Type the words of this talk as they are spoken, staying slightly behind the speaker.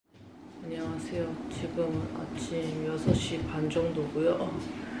안녕하세요. 지금 아침 6시 반 정도고요.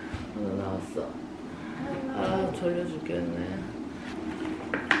 하나 나왔어. 아, 졸려 죽겠네.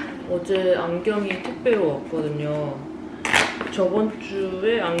 어제 안경이 택배로 왔거든요. 저번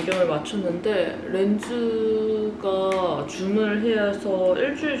주에 안경을 맞췄는데 렌즈가 주문을 해서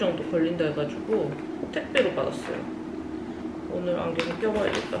일주일 정도 걸린다 해가지고 택배로 받았어요. 오늘 안경을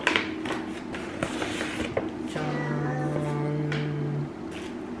껴봐야겠다. 짠.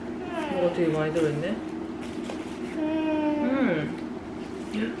 뭐가 되게 많이 들어있네.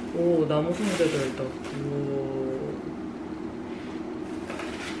 오, 나무 성대 들어있다. 오.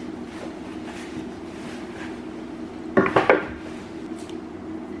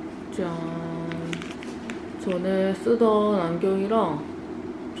 짠. 전에 쓰던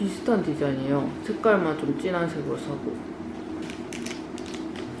안경이랑 비슷한 디자인이에요. 색깔만 좀 진한 색으로 사고.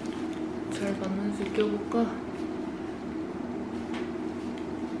 잘 맞는지 껴볼까?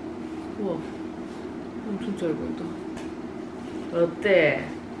 우와, 엄청 잘 보인다. 어때?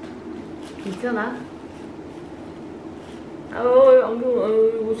 괜찮아? 아유, 안경,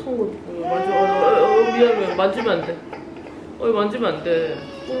 아유, 이거 성거 미안해. 만지면 안 돼. 만지면 안 돼.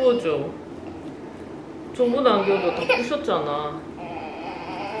 부러져. 저번에 안경도 다 부셨잖아.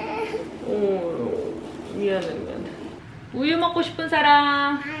 미안해. 우유 먹고 싶은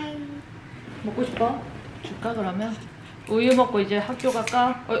사람? 먹고 싶어? 줄까, 그러면? 우유 먹고 이제 학교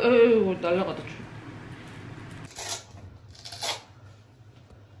갈까? 날라가다 줄.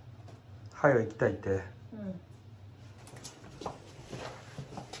 はよ行きたいって。い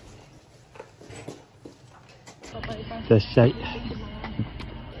らっしゃい。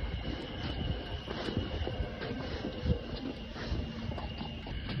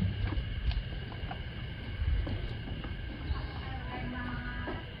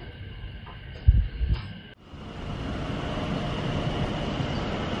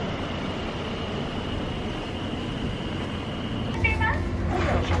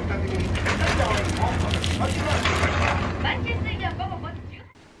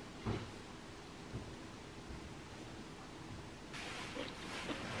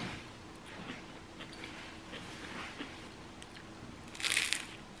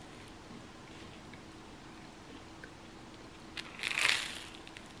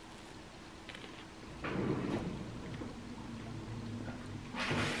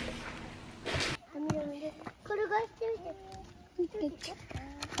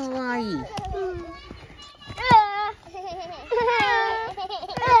かわいい。か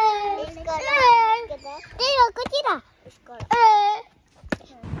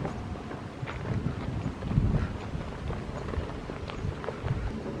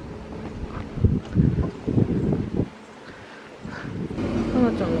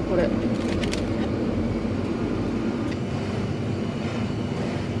なちゃんのこれ。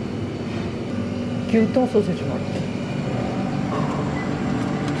牛タンソーセージもある。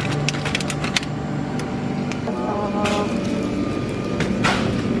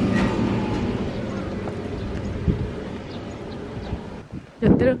や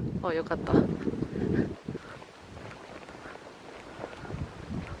ってる？あ、よかった。は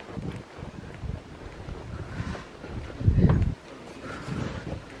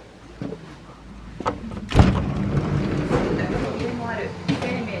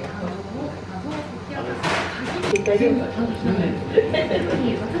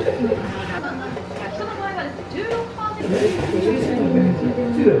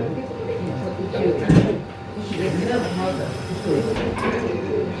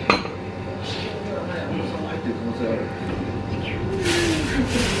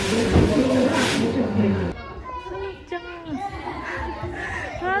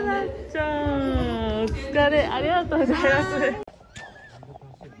なちゃん、お疲れ、ありがとうございます。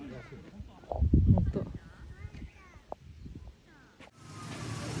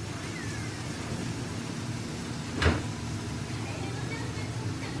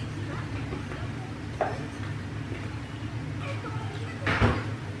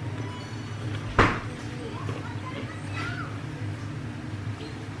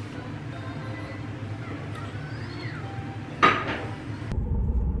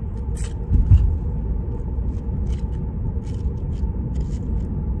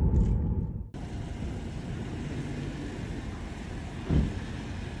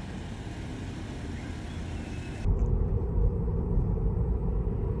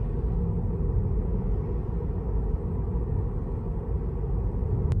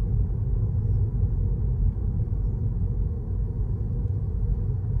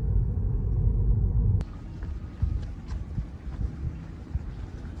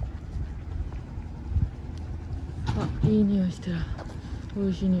いい匂いしてる。美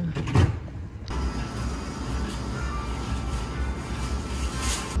味しい匂い。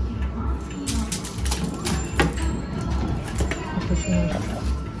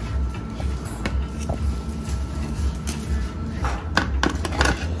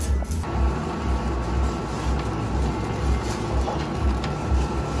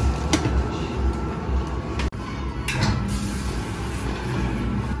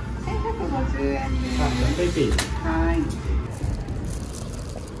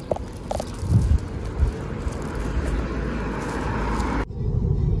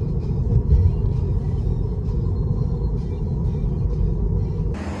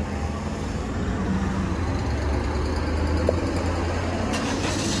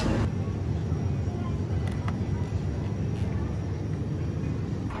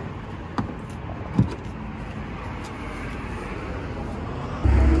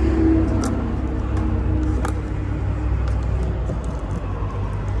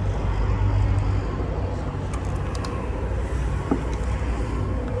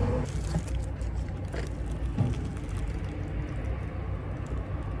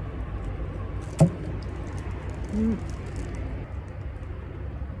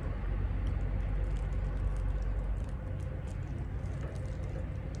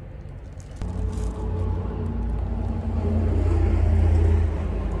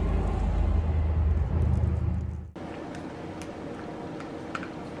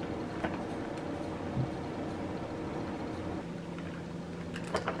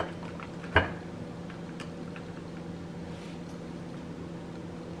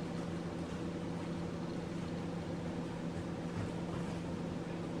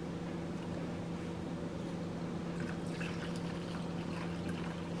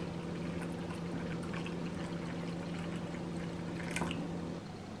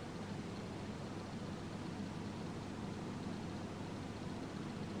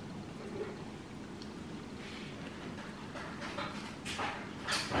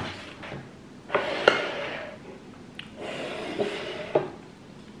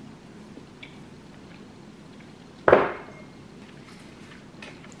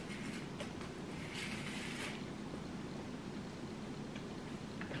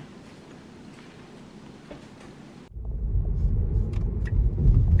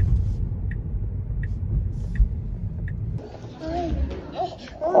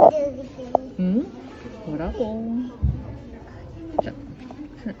 응? 뭐라고? 자,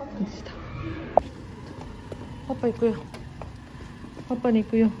 갑시다. 아빠 있고요. 아빠는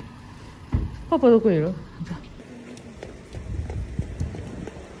있고요. 아빠도 있고요. 자.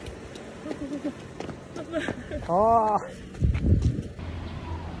 아.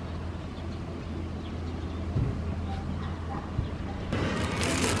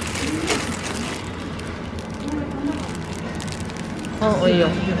 어이요.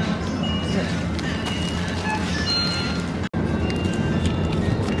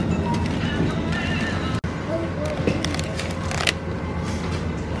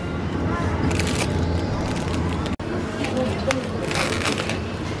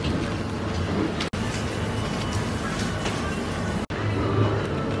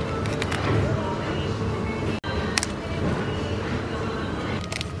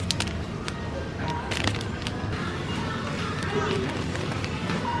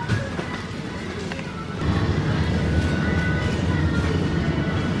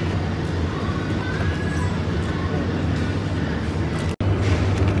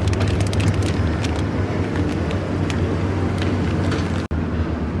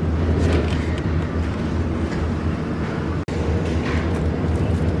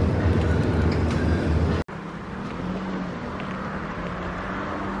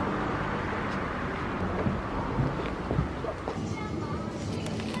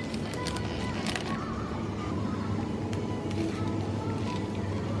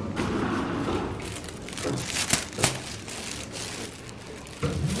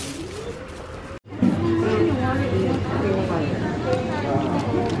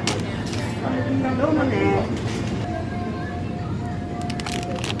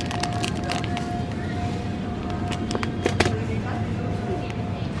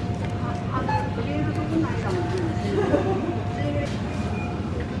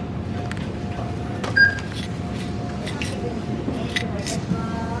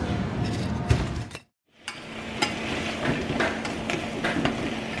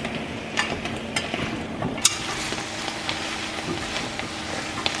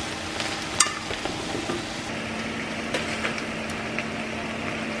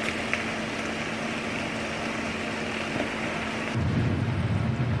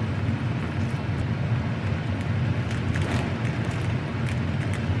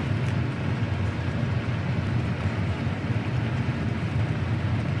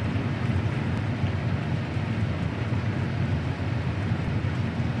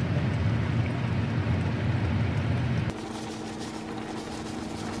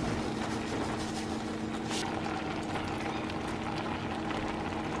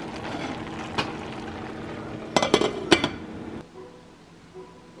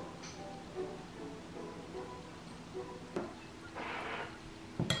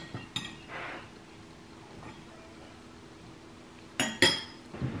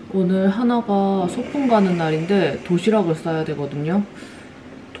 오늘 하나가 소풍 가는 날인데 도시락을 싸야 되거든요.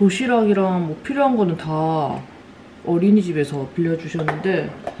 도시락이랑 뭐 필요한 거는 다 어린이집에서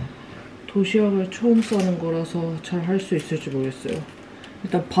빌려주셨는데 도시락을 처음 싸는 거라서 잘 할 수 있을지 모르겠어요.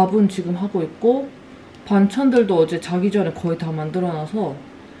 일단 밥은 지금 하고 있고 반찬들도 어제 자기 전에 거의 다 만들어놔서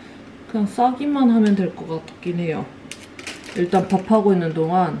그냥 싸기만 하면 될 것 같긴 해요. 일단 밥하고 있는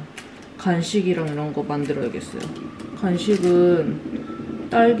동안 간식이랑 이런 거 만들어야겠어요. 간식은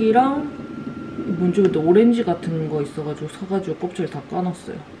딸기랑 뭔지 근데 오렌지 같은 거 있어가지고 사가지고 껍질 다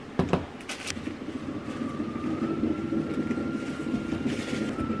까놨어요.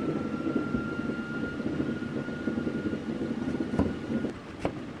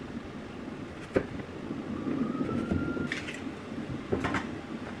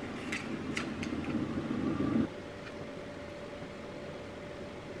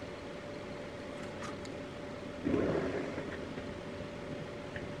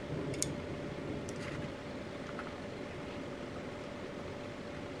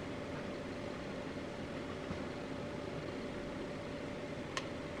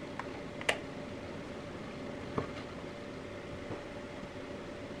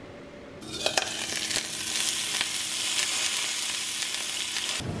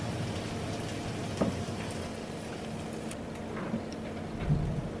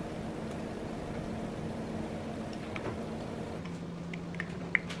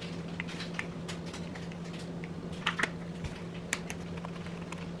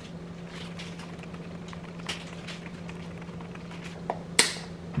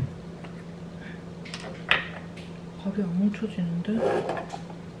 밥이 안 뭉쳐지는데?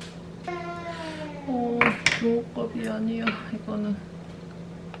 주먹밥이 아니야. 이거는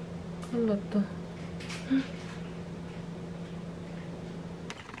큰일 났다.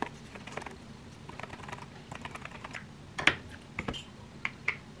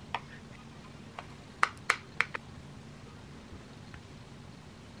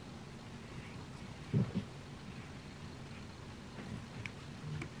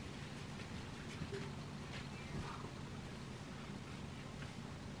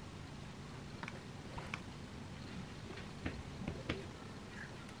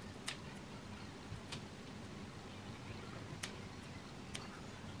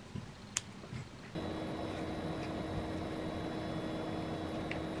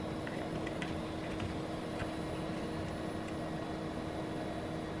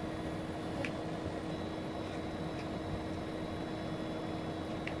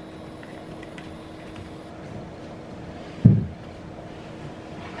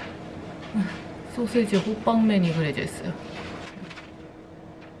 소세지 호빵맨이 그려져 있어요.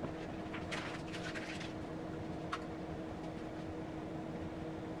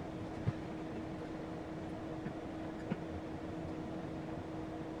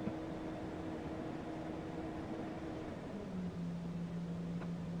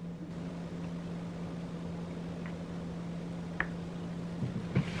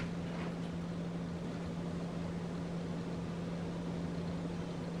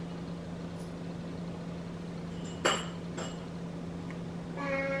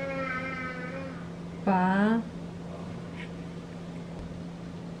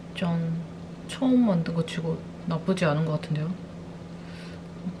 짠. 처음 만든 거 치고 나쁘지 않은 것 같은데요?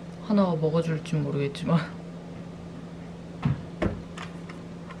 하나가 먹어줄진 모르겠지만.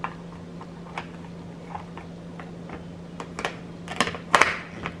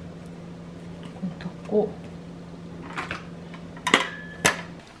 닫고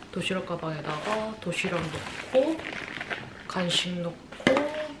도시락 가방에다가 도시락 넣고 간식 넣고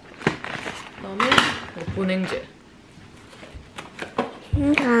그다음에 보냉제.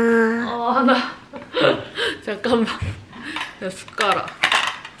 하나. 잠깐만. 숟가락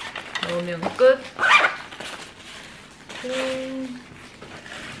넣으면 끝.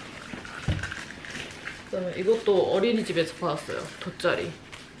 그다음에 이것도 어린이집에서 받았어요.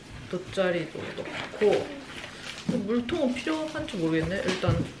 돗자리도 넣고. 물통은 필요한지 모르겠네.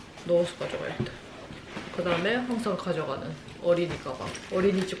 일단 넣어서 가져가야겠다. 그다음에 항상 가져가는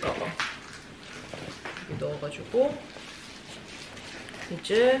어린이집 가방 여기 넣어가지고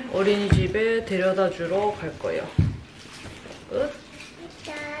이제 어린이집에 데려다 주러 갈 거예요. 끝.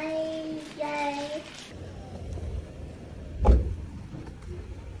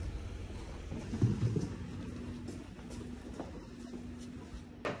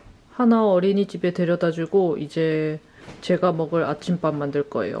 하나 어린이집에 데려다 주고 이제 제가 먹을 아침밥 만들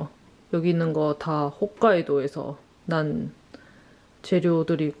거예요. 여기 있는 거 다 홋카이도에서 난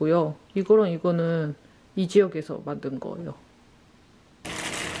재료들이고요. 이거랑 이거는 이 지역에서 만든 거예요.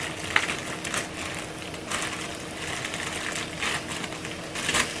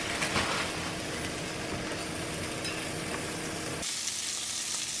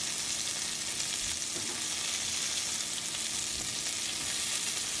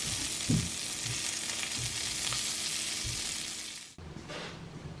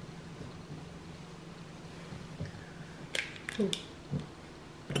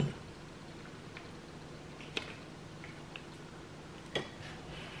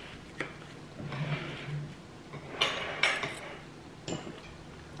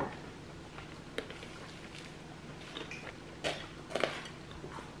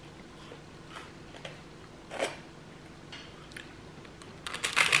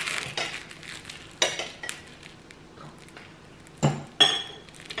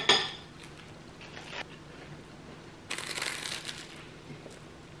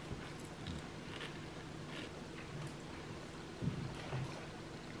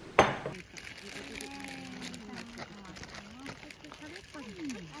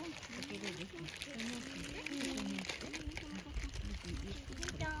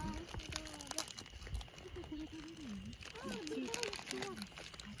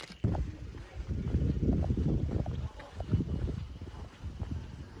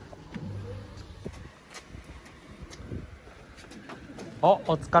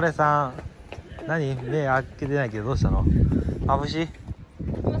お疲れさん。何目開けてないけどどうしたの？眩しい？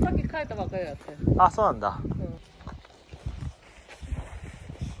さっき帰ったばっかりだって。あ、そうなんだ。